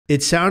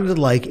It sounded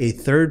like a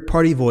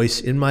third-party voice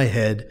in my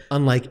head,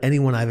 unlike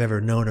anyone I've ever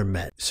known or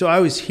met. So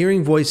I was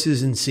hearing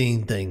voices and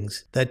seeing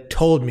things that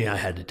told me I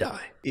had to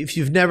die. If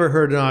you've never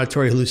heard an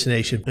auditory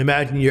hallucination,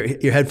 imagine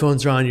your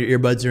headphones are on, your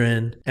earbuds are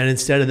in, and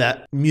instead of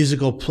that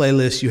musical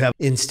playlist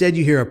instead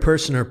you hear a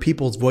person or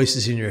people's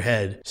voices in your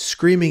head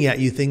screaming at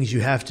you things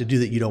you have to do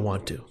that you don't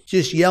want to.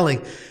 Just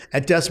yelling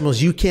at decimals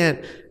you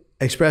can't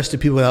express to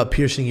people without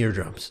piercing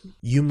eardrums.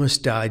 You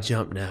must die,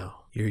 jump now.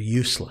 You're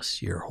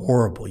useless. You're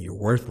horrible. You're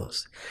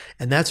worthless.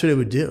 And that's what it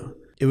would do.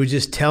 It would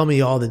just tell me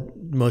all the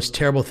most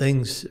terrible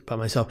things about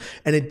myself.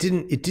 And it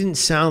didn't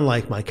sound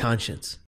like my conscience.